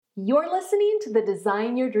You're listening to the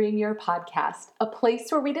Design Your Dream Year podcast, a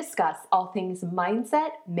place where we discuss all things mindset,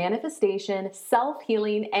 manifestation,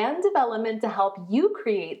 self-healing, and development to help you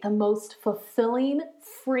create the most fulfilling,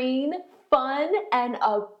 freeing, fun, and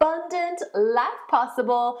abundant life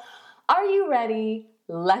possible. Are you ready?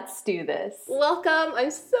 Let's do this. Welcome.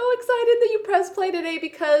 I'm so excited that you pressed play today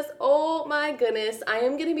because, oh my goodness, I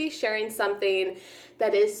am going to be sharing something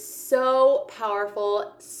that is so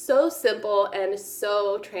powerful, so simple, and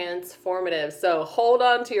so transformative. So hold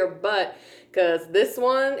on to your butt because this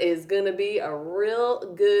one is going to be a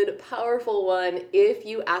real good, powerful one if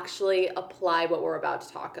you actually apply what we're about to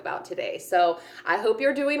talk about today. So I hope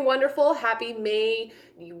you're doing wonderful. Happy May.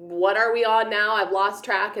 What are we on now? I've lost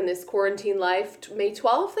track in this quarantine life. May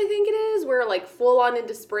 12th, I think it is. We're like full on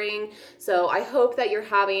into spring. So I hope that you're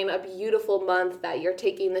having a beautiful month, that you're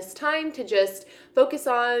taking this time to just focus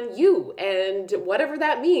on you and whatever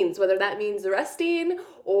that means, whether that means resting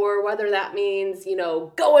or whether that means,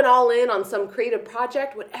 going all in on some creative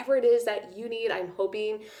project, whatever it is that you need. I'm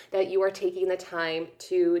hoping that you are taking the time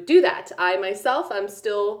to do that. I myself, I'm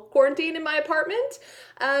still quarantined in my apartment,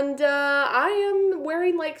 and I am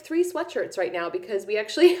wearing like 3 sweatshirts right now because we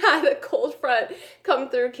actually had a cold front come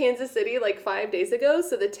through Kansas City like 5 days ago.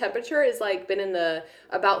 So the temperature is like been in the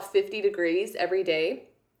about 50 degrees every day.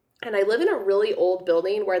 And I live in a really old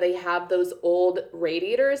building where they have those old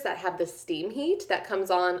radiators that have the steam heat that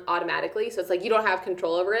comes on automatically. So it's like you don't have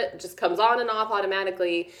control over it. It just comes on and off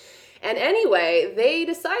automatically. And anyway, they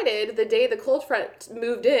decided the day the cold front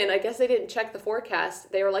moved in, I guess they didn't check the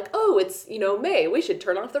forecast. They were like, oh, it's, May. We should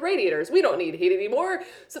turn off the radiators. We don't need heat anymore.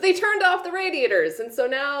 So they turned off the radiators. And so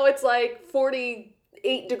now it's like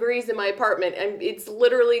 48 degrees in my apartment, and it's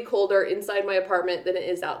literally colder inside my apartment than it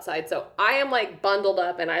is outside. So I am like bundled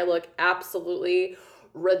up and I look absolutely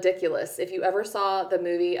ridiculous. If you ever saw the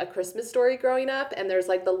movie A Christmas Story growing up, and there's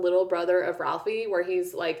like the little brother of Ralphie where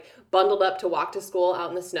he's like bundled up to walk to school out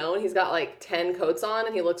in the snow and he's got like 10 coats on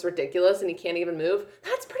and he looks ridiculous and he can't even move.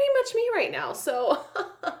 That's pretty much me right now. So,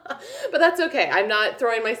 but that's okay. I'm not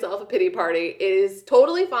throwing myself a pity party. It is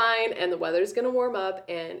totally fine and the weather's going to warm up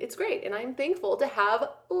and it's great. And I'm thankful to have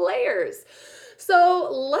layers. So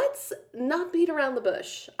let's not beat around the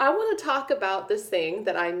bush. I want to talk about this thing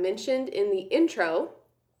that I mentioned in the intro,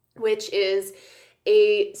 which is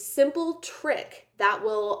a simple trick that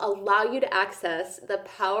will allow you to access the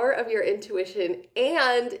power of your intuition,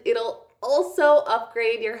 and it'll also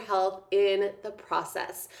upgrade your health in the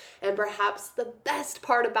process. And perhaps the best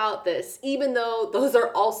part about this, even though those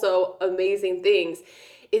are also amazing things,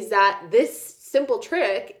 is that this simple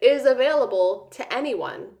trick is available to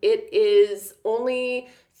anyone. It is only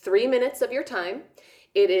 3 minutes of your time.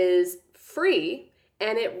 It is free.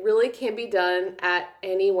 And it really can be done at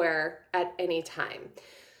anywhere, at any time.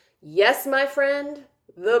 Yes, my friend,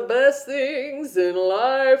 the best things in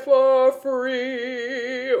life are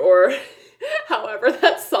free. Or however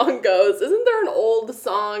that song goes. Isn't there an old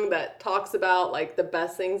song that talks about like the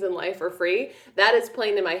best things in life are free? That is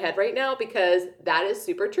playing in my head right now because that is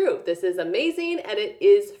super true. This is amazing and it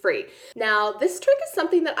is free. Now, this trick is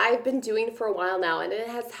something that I've been doing for a while now, and it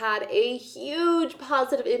has had a huge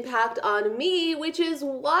positive impact on me, which is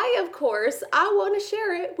why, of course, I want to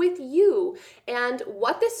share it with you. And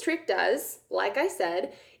what this trick does, like I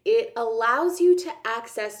said, it allows you to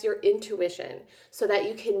access your intuition so that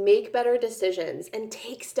you can make better decisions and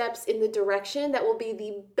take steps in the direction that will be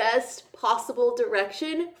the best possible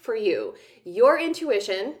direction for you. Your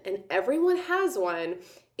intuition, and everyone has one,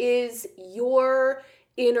 is your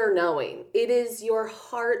inner knowing. It is your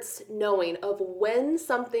heart's knowing of when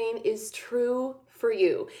something is true for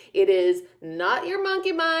you. It is not your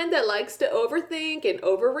monkey mind that likes to overthink and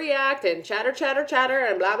overreact and chatter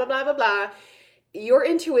and blah, blah, blah, blah, blah. Your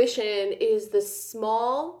intuition is the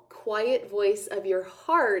small, quiet voice of your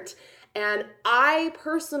heart, and I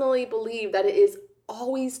personally believe that it is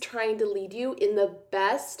always trying to lead you in the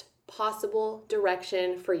best possible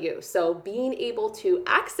direction for you. So being able to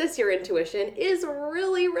access your intuition is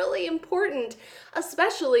really, really important,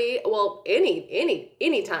 especially, well,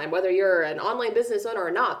 any time, whether you're an online business owner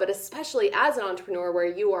or not, but especially as an entrepreneur where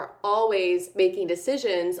you are always making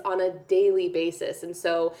decisions on a daily basis. And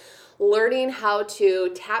so learning how to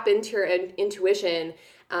tap into your intuition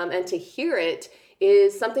and to hear it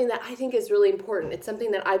is something that I think is really important. It's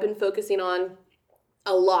something that I've been focusing on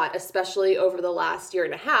a lot, especially over the last year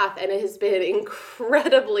and a half, and it has been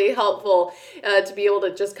incredibly helpful to be able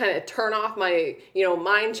to just kind of turn off my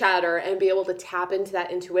mind chatter and be able to tap into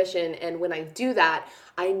that intuition. And when I do that,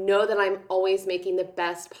 I know that I'm always making the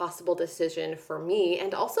best possible decision for me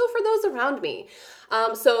and also for those around me.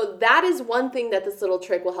 So that is one thing that this little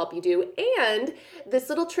trick will help you do. And this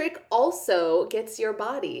little trick also gets your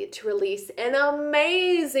body to release an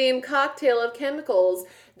amazing cocktail of chemicals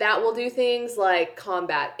that will do things like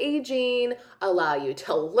combat aging, allow you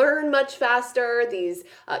to learn much faster. These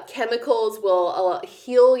chemicals will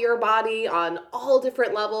heal your body on all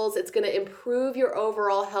different levels. It's going to improve your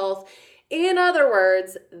overall health. In other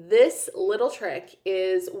words, this little trick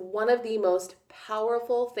is one of the most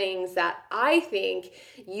powerful things that I think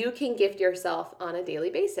you can gift yourself on a daily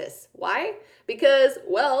basis. Why? Because,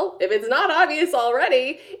 well, if it's not obvious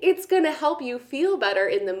already, it's going to help you feel better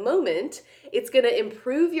in the moment. It's going to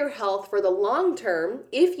improve your health for the long term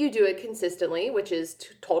if you do it consistently, which is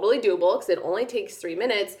totally doable because it only takes 3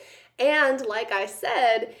 minutes. And like I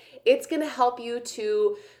said, it's going to help you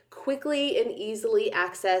to quickly and easily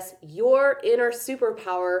access your inner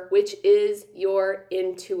superpower, which is your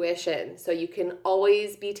intuition. So you can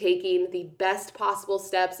always be taking the best possible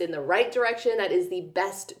steps in the right direction that is the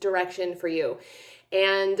best direction for you.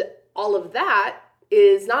 And all of that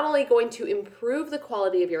is not only going to improve the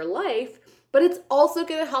quality of your life, but it's also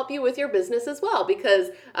going to help you with your business as well, because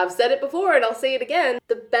I've said it before and I'll say it again,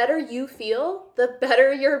 the better you feel, the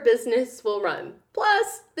better your business will run.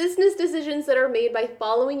 Plus, business decisions that are made by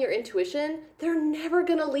following your intuition, they're never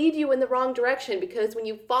going to lead you in the wrong direction, because when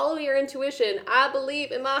you follow your intuition, I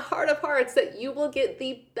believe in my heart of hearts that you will get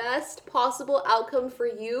the best possible outcome for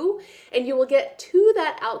you, and you will get to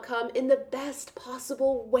that outcome in the best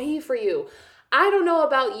possible way for you. I don't know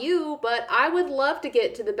about you, but I would love to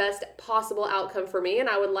get to the best possible outcome for me, and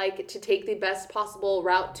I would like to take the best possible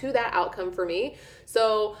route to that outcome for me.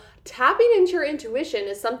 So tapping into your intuition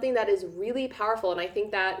is something that is really powerful, and I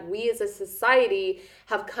think that we as a society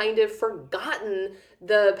have kind of forgotten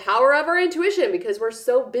the power of our intuition because we're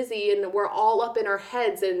so busy and we're all up in our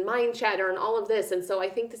heads and mind chatter and all of this. And so I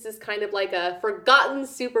think this is kind of like a forgotten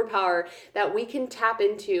superpower that we can tap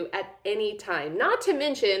into at any time, not to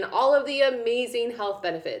mention all of the amazing health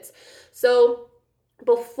benefits. So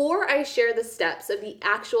before I share the steps of the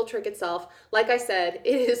actual trick itself, like I said,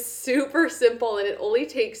 it is super simple and it only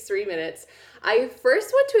takes 3 minutes. I first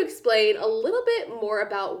want to explain a little bit more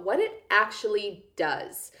about what it actually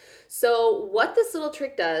does. So what this little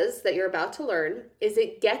trick does that you're about to learn is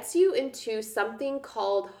it gets you into something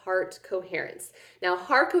called heart coherence. Now,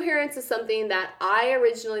 heart coherence is something that I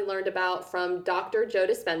originally learned about from Dr. Joe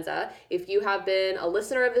Dispenza. If you have been a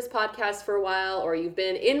listener of this podcast for a while, or you've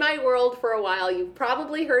been in my world for a while, you've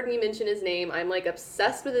probably heard me mention his name. I'm like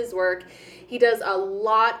obsessed with his work. He does a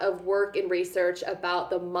lot of work and research about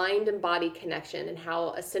the mind and body connection and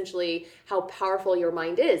how powerful your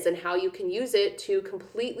mind is and how you can use it to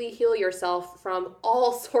completely heal yourself from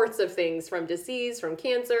all sorts of things, from disease, from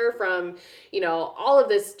cancer, from, all of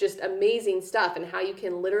this just amazing stuff, and how you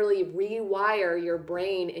can literally rewire your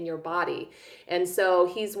brain and your body. And so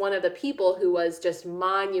he's one of the people who was just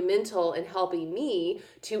monumental in helping me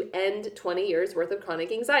to end 20 years worth of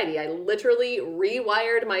chronic anxiety. I literally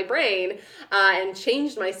rewired my brain and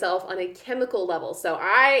changed myself on a chemical level. So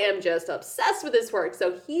I am just obsessed with his work.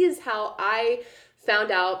 So he is how I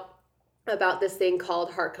found out about this thing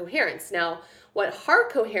called heart coherence. Now, what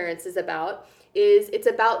heart coherence is about is it's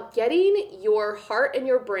about getting your heart and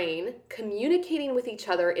your brain communicating with each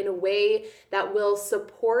other in a way that will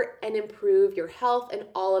support and improve your health and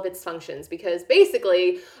all of its functions. Because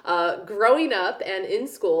basically, growing up and in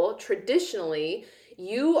school, traditionally,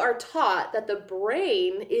 you are taught that the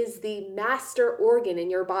brain is the master organ in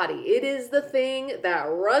your body. It is the thing that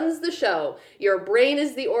runs the show. Your brain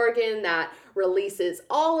is the organ that releases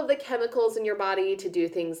all of the chemicals in your body to do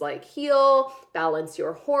things like heal, balance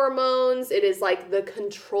your hormones. It is like the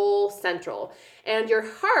control central. And your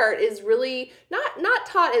heart is really not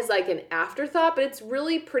taught as like an afterthought, but it's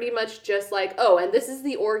really pretty much just like, oh, and this is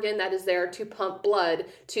the organ that is there to pump blood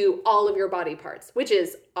to all of your body parts, which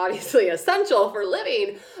is obviously essential for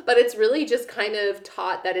living, but it's really just kind of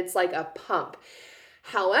taught that it's like a pump.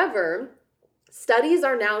 However, studies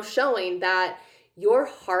are now showing that your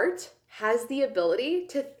heart has the ability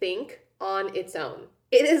to think on its own.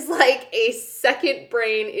 It is like a second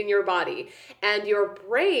brain in your body, and your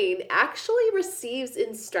brain actually receives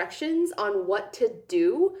instructions on what to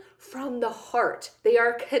do from the heart. They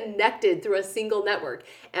are connected through a single network,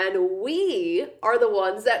 and we are the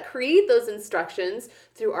ones that create those instructions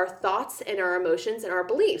through our thoughts and our emotions and our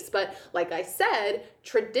beliefs. But like I said,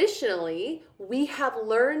 traditionally, we have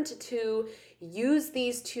learned to use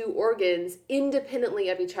these two organs independently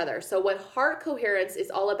of each other. So what heart coherence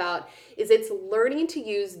is all about is it's learning to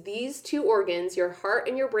use these two organs, your heart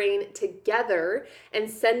and your brain, together and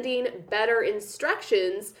sending better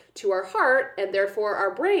instructions to our heart and therefore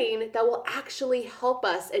our brain brain that will actually help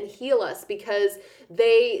us and heal us, because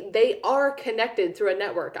they are connected through a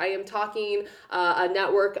network. I am talking a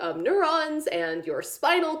network of neurons and your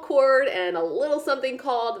spinal cord and a little something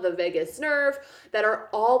called the vagus nerve that are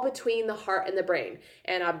all between the heart and the brain.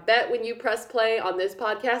 And I bet when you press play on this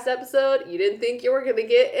podcast episode, you didn't think you were going to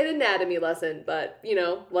get an anatomy lesson, but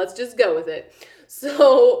let's just go with it.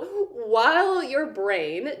 So while your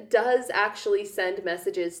brain does actually send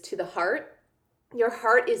messages to the heart, your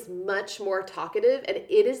heart is much more talkative, and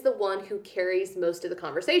it is the one who carries most of the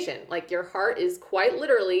conversation. Like, your heart is quite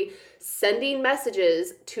literally sending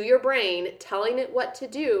messages to your brain, telling it what to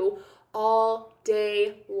do all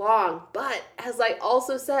day long. But as I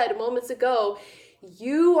also said moments ago,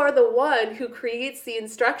 you are the one who creates the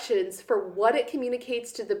instructions for what it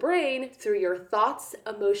communicates to the brain through your thoughts,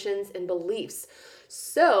 emotions, and beliefs.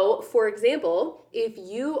 So, for example, if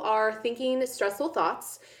you are thinking stressful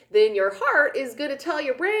thoughts, then your heart is going to tell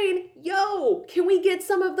your brain, yo, can we get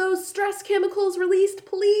some of those stress chemicals released,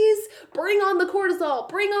 please? Bring on the cortisol,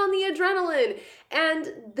 bring on the adrenaline.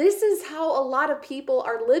 And this is how a lot of people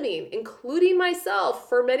are living, including myself,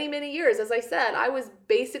 for many, many years. As I said, I was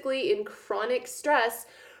basically in chronic stress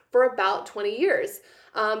for about 20 years.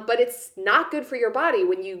 But it's not good for your body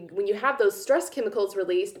when you have those stress chemicals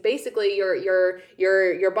released. Basically,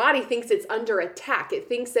 your body thinks it's under attack. It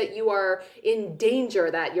thinks that you are in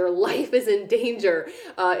danger, that your life is in danger.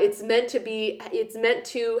 It's meant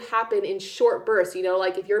to happen in short bursts.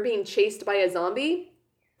 Like if you're being chased by a zombie,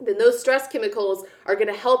 then those stress chemicals are going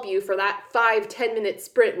to help you for that 5-10 minute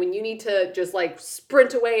sprint when you need to just like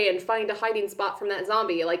sprint away and find a hiding spot from that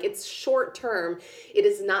zombie. Like, it's short term. It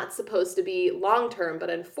is not supposed to be long term. But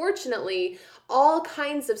unfortunately, all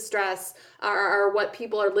kinds of stress are what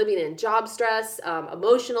people are living in. Job stress,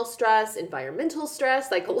 emotional stress, environmental stress,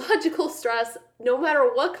 psychological stress. No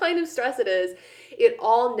matter what kind of stress it is, it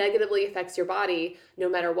all negatively affects your body, no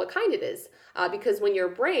matter what kind it is. Because when your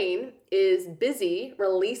brain is busy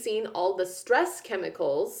releasing all the stress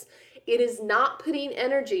chemicals, it is not putting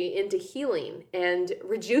energy into healing and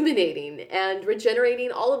rejuvenating and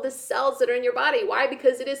regenerating all of the cells that are in your body. Why?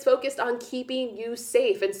 Because it is focused on keeping you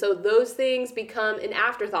safe. And so those things become an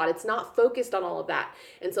afterthought. It's not focused on all of that.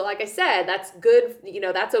 And so, like I said, that's good.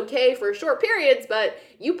 That's okay for short periods, but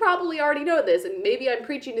you probably already know this. And maybe I'm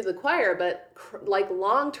preaching to the choir, but like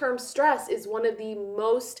long-term stress is one of the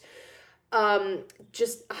most I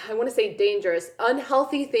want to say dangerous,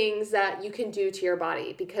 unhealthy things that you can do to your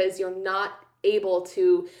body, because you're not able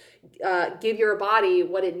to give your body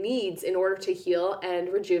what it needs in order to heal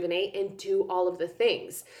and rejuvenate and do all of the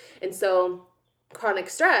things. And so chronic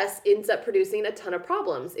stress ends up producing a ton of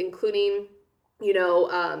problems, including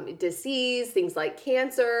disease, things like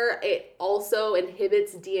cancer. It also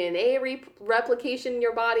inhibits DNA replication in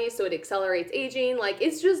your body, so it accelerates aging. Like,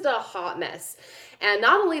 it's just a hot mess. And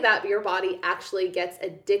not only that, but your body actually gets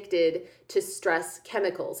addicted to stress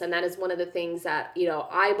chemicals. And that is one of the things that,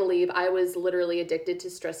 I believe I was literally addicted to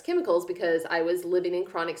stress chemicals because I was living in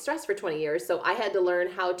chronic stress for 20 years. So I had to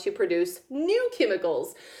learn how to produce new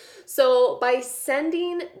chemicals. So by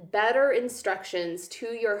sending better instructions to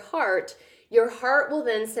your heart will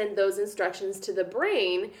then send those instructions to the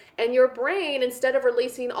brain, and your brain, instead of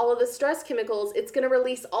releasing all of the stress chemicals, it's going to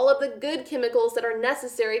release all of the good chemicals that are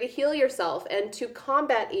necessary to heal yourself and to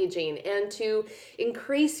combat aging and to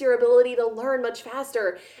increase your ability to learn much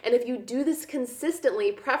faster. And if you do this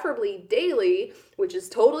consistently, preferably daily, which is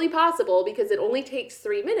totally possible because it only takes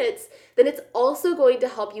 3 minutes, then it's also going to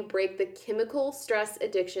help you break the chemical stress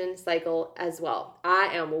addiction cycle as well. I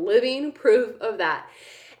am living proof of that.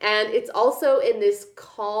 And it's also in this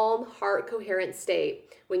calm, heart coherent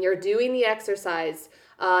state when you're doing the exercise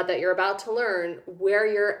that you're about to learn, where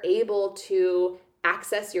you're able to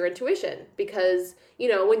access your intuition. Because,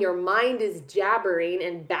 when your mind is jabbering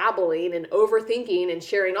and babbling and overthinking and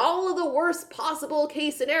sharing all of the worst possible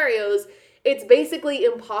case scenarios, it's basically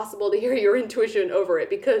impossible to hear your intuition over it,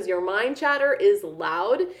 because your mind chatter is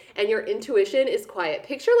loud and your intuition is quiet.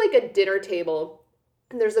 Picture like a dinner table.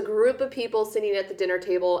 There's a group of people sitting at the dinner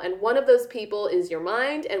table, and one of those people is your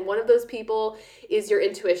mind, and one of those people is your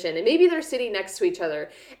intuition. And maybe they're sitting next to each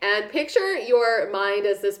other. And picture your mind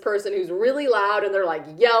as this person who's really loud, and they're like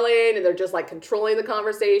yelling, and they're just like controlling the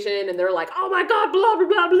conversation, and they're like, oh my God, blah, blah,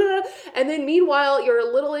 blah, blah. And then meanwhile, your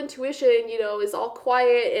little intuition, is all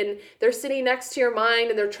quiet, and they're sitting next to your mind,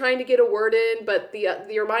 and they're trying to get a word in, but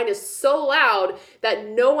your mind is so loud that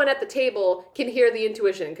no one at the table can hear the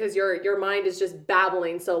intuition, because your mind is just babbling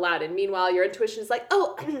so loud. And meanwhile, your intuition is like,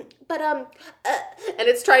 and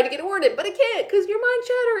it's trying to get a word in, but it can't because your mind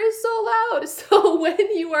chatter is so loud. So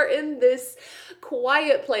when you are in this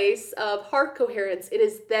quiet place of heart coherence, it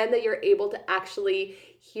is then that you're able to actually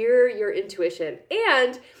hear your intuition.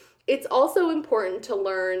 And it's also important to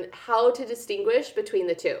learn how to distinguish between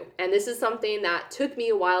the two. And this is something that took me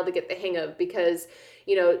a while to get the hang of because,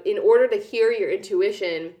 in order to hear your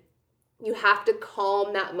intuition, you have to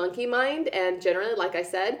calm that monkey mind. And generally, like I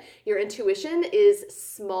said, your intuition is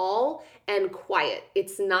small and quiet.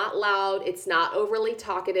 It's not loud. It's not overly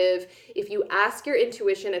talkative. If you ask your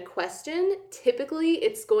intuition a question, typically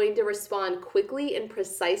it's going to respond quickly and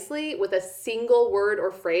precisely with a single word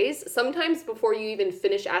or phrase. Sometimes before you even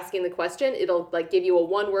finish asking the question, it'll give you a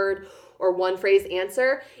one word or one phrase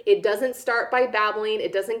answer. It doesn't start by babbling.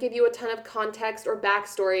 It doesn't give you a ton of context or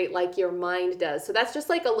backstory like your mind does. So that's just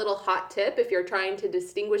like a little hot tip if you're trying to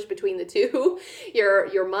distinguish between the two.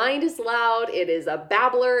 Your mind is loud. It is a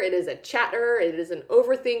babbler. It is a chatter. It is an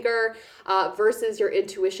overthinker versus your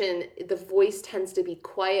intuition. The voice tends to be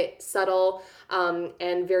quiet, subtle,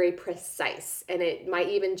 and very precise. And it might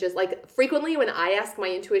even just frequently when I ask my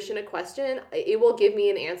intuition a question, it will give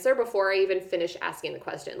me an answer before I even finish asking the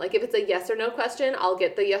question. Like if it's a yes or no question, I'll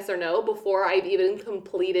get the yes or no before I've even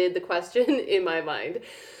completed the question in my mind.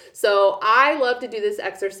 So I love to do this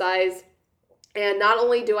exercise. And not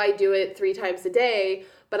only do I do it 3 times a day,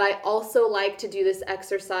 but I also like to do this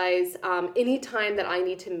exercise anytime that I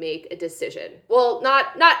need to make a decision. Well,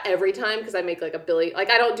 not every time because I make I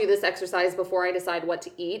don't do this exercise before I decide what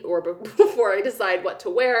to eat or before I decide what to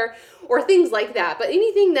wear or things like that. But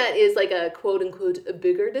anything that is like a quote unquote a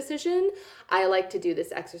bigger decision, I like to do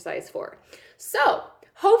this exercise for. So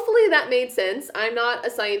hopefully that made sense. I'm not a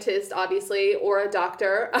scientist, obviously, or a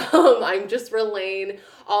doctor. I'm just relaying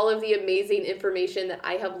all of the amazing information that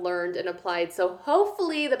I have learned and applied. So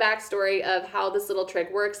hopefully the backstory of how this little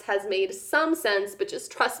trick works has made some sense, but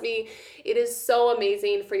just trust me, it is so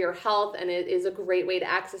amazing for your health and it is a great way to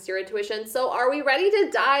access your intuition. So are we ready to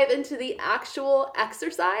dive into the actual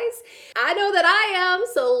exercise? I know that I am,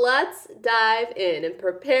 so let's dive in and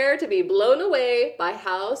prepare to be blown away by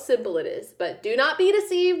how simple it is. But do not be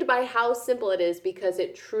deceived by how simple it is because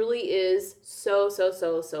it truly is so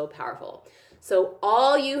powerful. So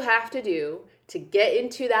all you have to do to get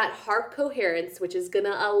into that heart coherence, which is going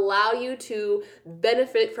to allow you to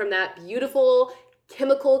benefit from that beautiful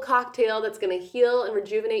chemical cocktail that's going to heal and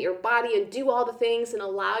rejuvenate your body and do all the things and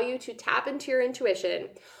allow you to tap into your intuition,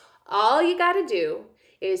 all you got to do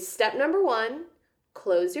is step number 1,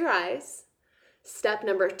 close your eyes. Step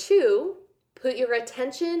number 2, put your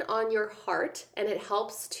attention on your heart, and it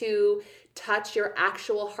helps to touch your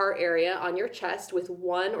actual heart area on your chest with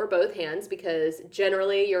one or both hands because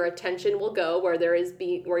generally your attention will go where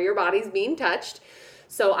your body's being touched.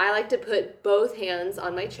 So I like to put both hands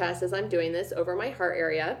on my chest as I'm doing this over my heart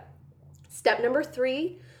area. Step number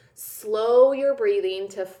 3, slow your breathing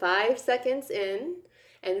to 5 seconds in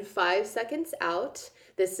and 5 seconds out.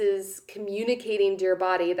 This is communicating to your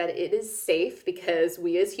body that it is safe because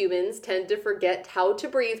we as humans tend to forget how to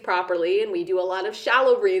breathe properly and we do a lot of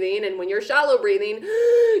shallow breathing. And when you're shallow breathing,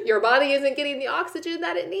 your body isn't getting the oxygen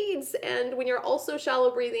that it needs. And when you're also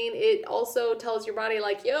shallow breathing, it also tells your body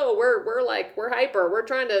yo, we're hyper. We're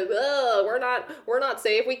trying to, we're not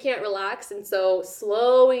safe. We can't relax. And so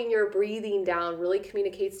slowing your breathing down really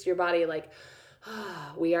communicates to your body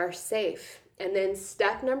we are safe. And then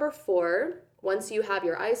step number 4, once you have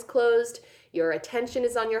your eyes closed, your attention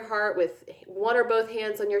is on your heart with one or both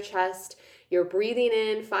hands on your chest, you're breathing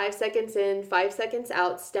in, 5 seconds in, 5 seconds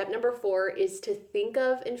out. Step number 4 is to think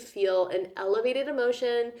of and feel an elevated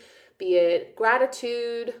emotion, be it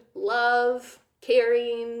gratitude, love,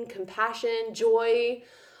 caring, compassion, joy.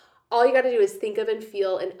 All you got to do is think of and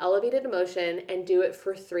feel an elevated emotion and do it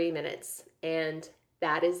for 3 minutes. And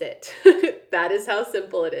that is it. That is how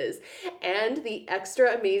simple it is. And the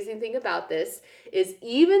extra amazing thing about this is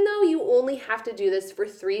even though you only have to do this for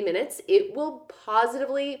 3 minutes, it will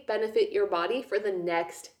positively benefit your body for the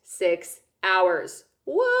next 6 hours.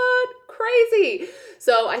 What? Crazy.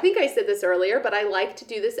 So I think I said this earlier, but I like to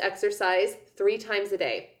do this exercise 3 times a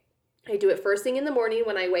day. I do it first thing in the morning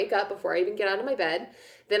when I wake up before I even get out of my bed.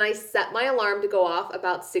 Then I set my alarm to go off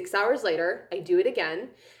about 6 hours later. I do it again.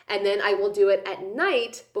 And then I will do it at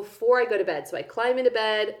night before I go to bed. So I climb into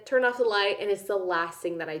bed, turn off the light, and it's the last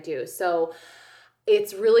thing that I do. So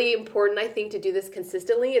it's really important, I think, to do this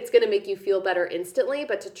consistently. It's going to make you feel better instantly,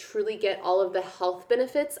 but to truly get all of the health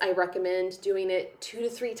benefits, I recommend doing it 2 to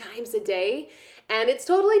 3 times a day. And it's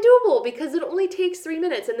totally doable because it only takes 3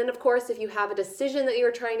 minutes. And then of course, if you have a decision that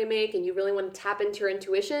you're trying to make and you really want to tap into your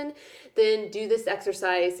intuition, then do this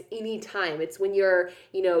exercise anytime. It's when you're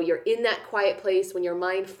in that quiet place, when your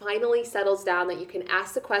mind finally settles down, that you can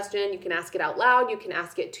ask the question, you can ask it out loud, you can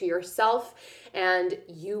ask it to yourself, and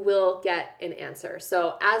you will get an answer.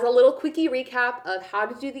 So as a little quickie recap of how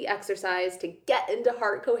to do the exercise to get into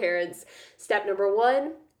heart coherence, step number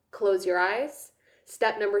 1, close your eyes.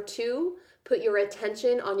 Step number 2, put your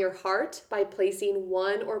attention on your heart by placing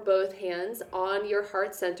one or both hands on your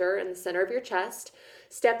heart center in the center of your chest.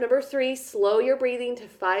 Step number 3, slow your breathing to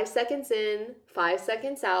 5 seconds in, 5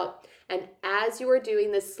 seconds out. And as you are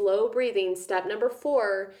doing this slow breathing, step number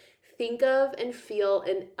 4, think of and feel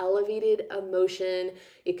an elevated emotion.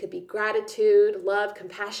 It could be gratitude, love,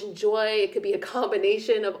 compassion, joy. It could be a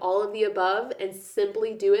combination of all of the above, and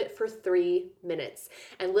simply do it for 3 minutes.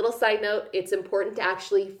 And little side note, it's important to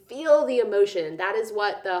actually feel the emotion. That is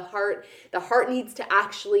what the heart needs to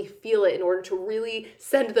actually feel it in order to really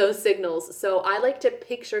send those signals. So I like to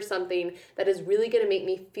picture something that is really going to make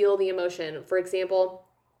me feel the emotion. For example,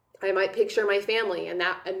 I might picture my family, and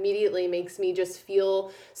that immediately makes me just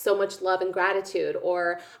feel so much love and gratitude.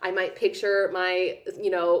 Or I might picture my,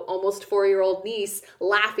 almost 4-year-old niece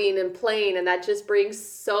laughing and playing, and that just brings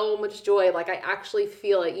so much joy. Like I actually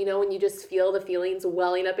feel it, when you just feel the feelings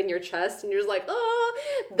welling up in your chest and you're just like, oh,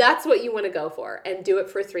 that's what you want to go for, and do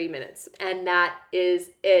it for 3 minutes. And that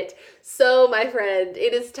is it. So my friend,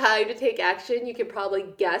 it is time to take action. You can probably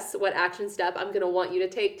guess what action step I'm going to want you to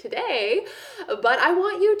take today, but I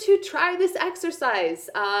want you to try this exercise.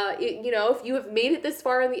 If you have made it this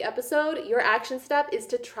far in the episode, your action step is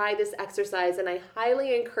to try this exercise, and I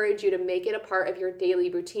highly encourage you to make it a part of your daily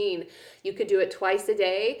routine. You could do it twice a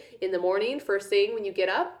day, in the morning, first thing when you get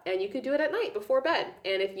up, and you could do it at night before bed.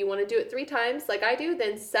 And if you want to do it 3 times like I do,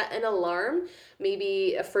 then set an alarm,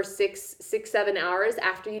 maybe for 6-7 hours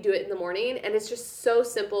after you do it in the morning. And it's just so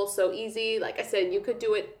simple, so easy. Like I said, you could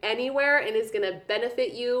do it anywhere, and it's going to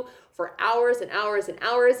benefit you for hours and hours and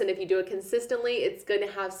hours. And if you do it consistently, it's going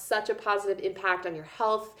to have such a positive impact on your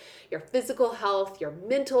health, your physical health, your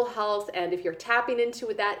mental health. And if you're tapping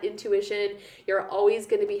into that intuition, you're always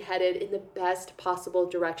going to be headed in the best possible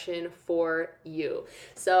direction for you.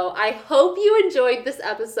 So I hope you enjoyed this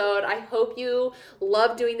episode. I hope you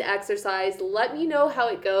love doing the exercise. Let me know how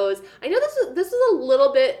it goes. I know this was a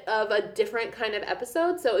little bit of a different kind of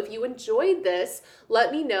episode. So if you enjoyed this,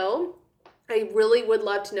 let me know. I really would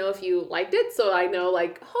love to know if you liked it, so I know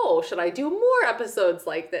should I do more episodes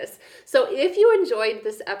like this? So if you enjoyed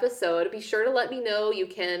this episode, be sure to let me know. You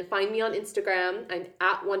can find me on Instagram. I'm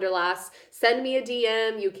at Wonderlass. Send me a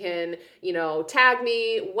DM. You can, tag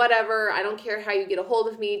me, whatever. I don't care how you get a hold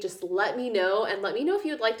of me. Just let me know, and let me know if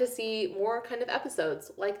you'd like to see more kind of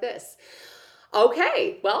episodes like this.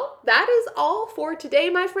 Okay, well, that is all for today,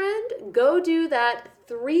 my friend. Go do that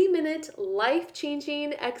 3-minute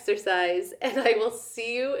life-changing exercise, and I will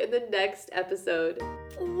see you in the next episode.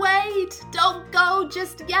 Wait, don't go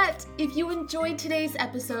just yet. If you enjoyed today's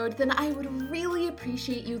episode, then I would really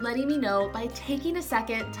appreciate you letting me know by taking a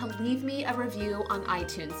second to leave me a review on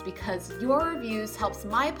iTunes, because your reviews helps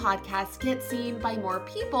my podcast get seen by more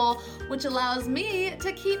people, which allows me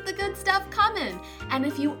to keep the good stuff coming. And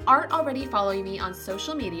if you aren't already following me on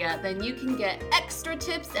social media, then you can get extra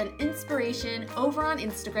tips and inspiration over on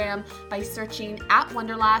Instagram by searching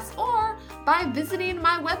 @Wonderlass, or by visiting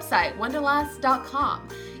my website, wonderlass.com.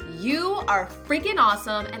 You are freaking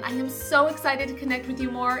awesome, and I am so excited to connect with you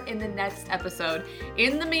more in the next episode.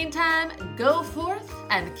 In the meantime, go forth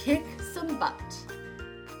and kick some butt.